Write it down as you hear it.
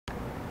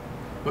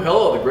Well,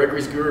 hello, the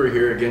Gregory's Guru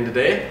here again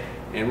today,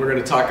 and we're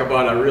going to talk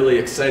about a really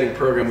exciting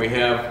program we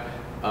have.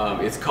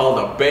 It's called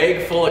a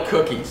bag full of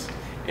cookies,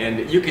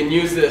 and you can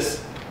use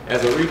this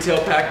as a retail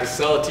pack to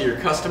sell it to your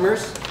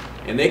customers,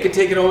 and they can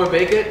take it home and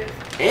bake it,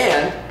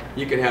 and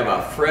you can have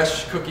a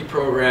fresh cookie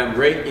program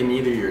right in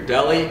either your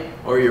deli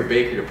or your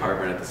bakery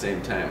department at the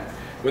same time.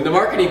 When the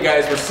marketing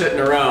guys were sitting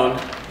around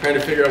trying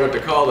to figure out what to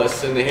call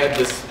this, and they had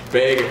this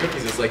bag of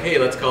cookies, it's like, hey,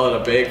 let's call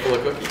it a bag full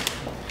of cookies.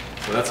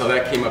 So that's how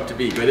that came up to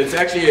be. But it's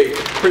actually a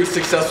pretty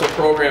successful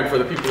program for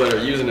the people that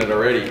are using it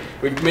already.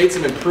 We've made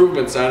some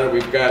improvements on it.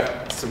 We've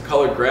got some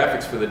colored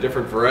graphics for the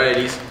different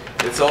varieties.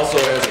 It's also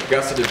has a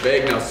gusseted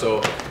bag now,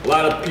 so a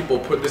lot of people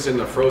put this in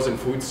the frozen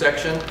food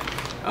section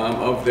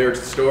of their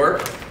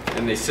store,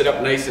 and they sit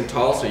up nice and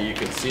tall so you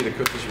can see the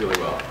cookies really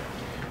well.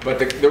 But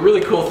the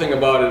really cool thing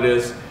about it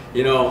is,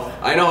 you know,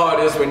 I know how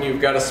it is when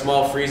you've got a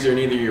small freezer in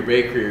either your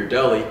bakery or your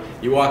deli.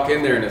 You walk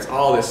in there and it's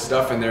all this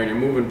stuff in there and you're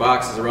moving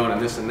boxes around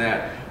and this and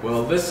that.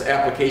 Well, this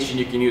application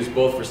you can use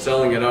both for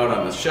selling it out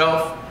on the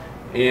shelf,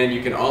 and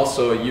you can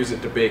also use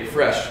it to bake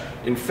fresh.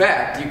 In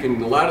fact, you can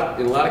in a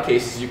lot of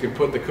cases you can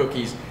put the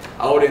cookies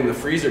out in the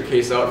freezer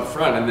case out in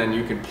front, and then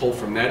you can pull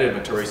from that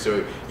inventory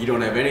so you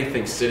don't have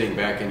anything sitting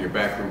back in your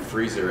backroom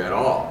freezer at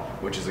all,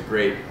 which is a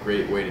great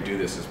way to do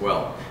this as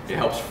well. It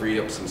helps free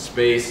up some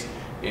space,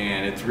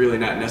 and it's really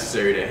not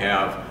necessary to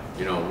have,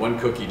 you know, one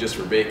cookie just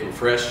for baking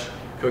fresh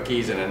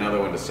cookies and another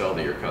one to sell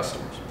to your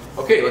customers.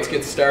 Okay, let's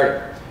get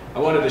started. I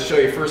wanted to show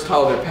you first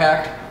how they're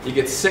packed. You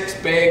get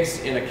 6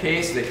 bags in a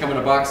case. They come in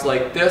a box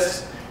like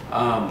this.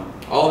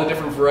 All the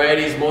different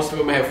varieties. Most of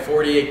them have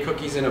 48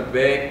 cookies in a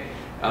bag.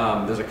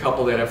 There's a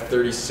couple that have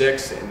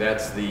 36, and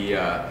that's the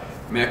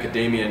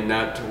macadamia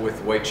nut with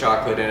white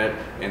chocolate in it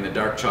and the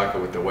dark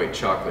chocolate with the white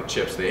chocolate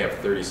chips. They have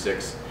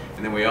 36.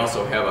 And then we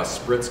also have a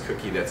spritz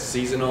cookie that's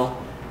seasonal.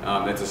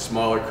 It's a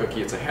smaller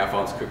cookie. It's a ½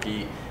 ounce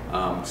cookie,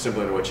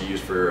 similar to what you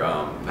use for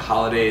the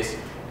holidays,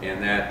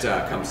 and that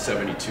comes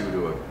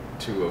 72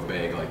 to a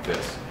bag like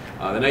this.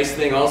 The nice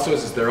thing also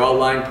is they're all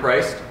line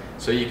priced,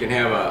 so you can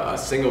have a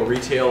single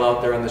retail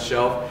out there on the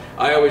shelf.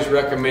 I always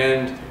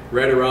recommend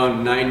right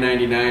around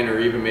 $9.99 or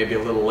even maybe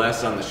a little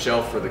less on the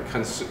shelf for the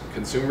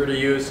consumer to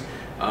use.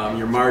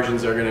 Your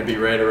margins are going to be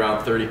right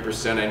around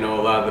 30%. I know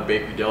a lot of the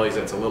bakery delis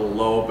that's a little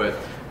low, but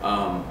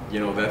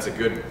you know, that's a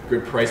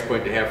good price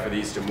point to have for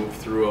these to move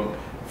through them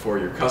for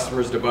your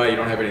customers to buy. You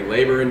don't have any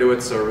labor into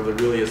it, so there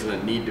really isn't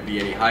a need to be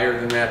any higher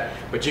than that.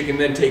 But you can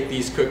then take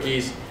these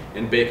cookies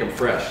and bake them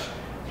fresh.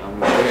 I'm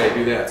going to show you how to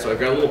do that. So I've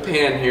got a little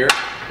pan here.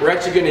 We're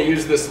actually going to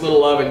use this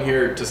little oven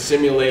here to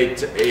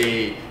simulate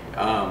a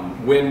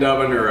wind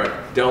oven or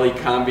a deli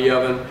combi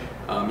oven.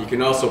 You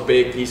can also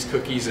bake these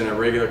cookies in a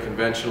regular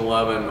conventional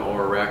oven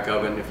or a rack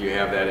oven if you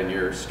have that in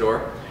your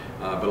store.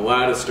 But a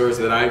lot of the stores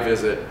that I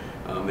visit,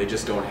 they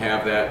just don't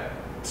have that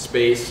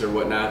space or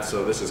whatnot,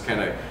 so this is kind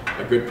of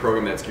a good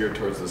program that's geared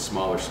towards the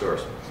smaller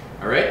stores.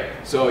 Alright,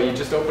 so you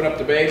just open up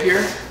the bag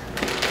here.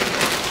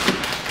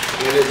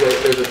 And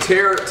there's a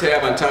tear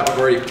tab on top. I've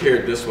already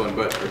teared this one,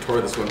 or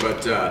tore this one,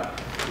 but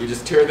you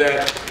just tear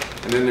that,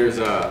 and then there's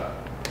a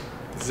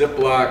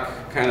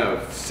Ziploc kind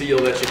of seal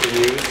that you can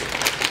use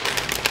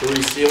to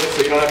reseal it,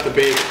 so you don't have to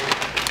bake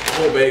the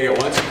whole bag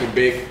at once. You can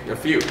bake a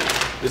few.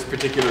 This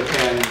particular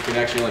pan you can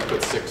actually only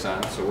put 6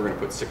 on, so we're going to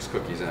put 6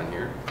 cookies on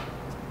here.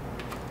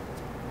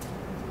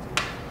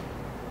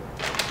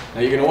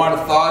 Now you're going to want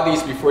to thaw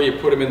these before you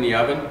put them in the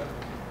oven,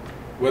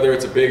 whether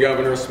it's a big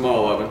oven or a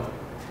small oven.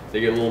 They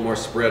get a little more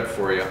spread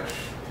for you.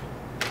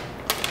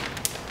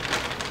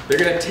 They're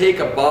going to take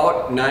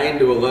about 9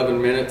 to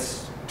 11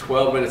 minutes,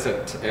 12 minutes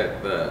at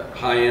the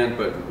high end,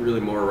 but really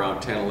more around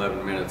 10,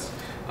 11 minutes.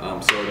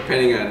 So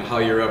depending on how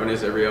your oven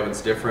is, every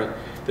oven's different.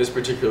 This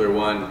particular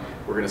one,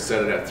 we're going to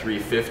set it at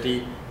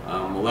 350.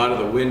 A lot of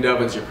the wind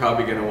ovens, you're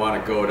probably going to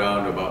want to go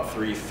down to about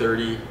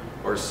 330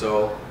 or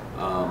so.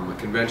 A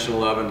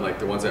conventional oven, like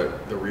the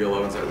real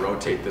ovens that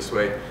rotate this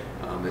way,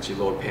 that you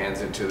load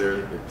pans into,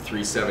 they're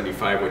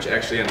 375, which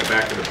actually on the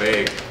back of the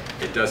bag,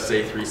 it does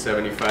say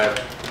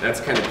 375.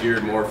 That's kind of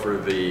geared more for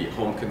the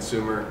home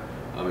consumer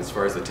as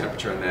far as the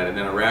temperature on that. And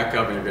then a rack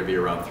oven, you're going to be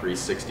around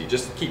 360.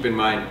 Just keep in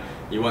mind,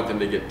 you want them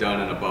to get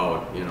done in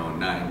about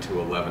 9 to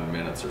 11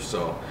 minutes or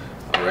so.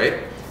 All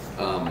right.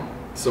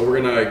 So we're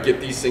going to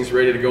get these things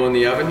ready to go in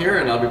the oven here,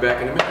 and I'll be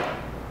back in a minute.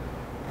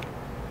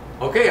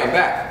 Okay, I'm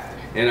back,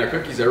 and our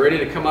cookies are ready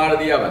to come out of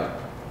the oven.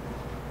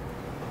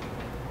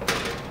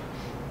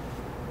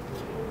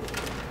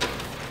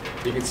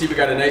 You can see we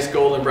got a nice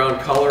golden brown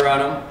color on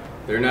them.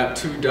 They're not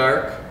too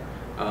dark,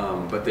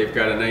 but they've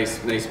got a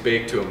nice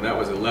bake to them. That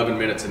was 11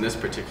 minutes in this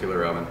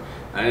particular oven.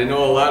 And I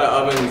know a lot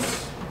of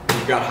ovens,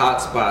 you've got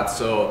hot spots,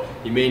 so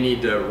you may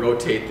need to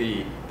rotate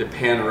the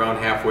pan around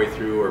halfway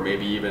through, or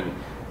maybe even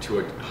to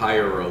a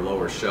higher or a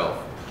lower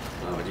shelf.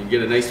 But you can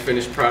get a nice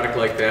finished product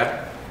like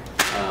that.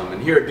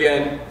 And here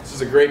again, this is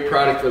a great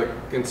product for the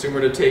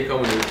consumer to take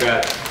home, and we've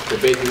got the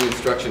baking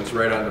instructions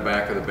right on the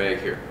back of the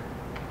bag here.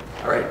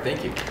 All right,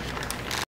 thank you.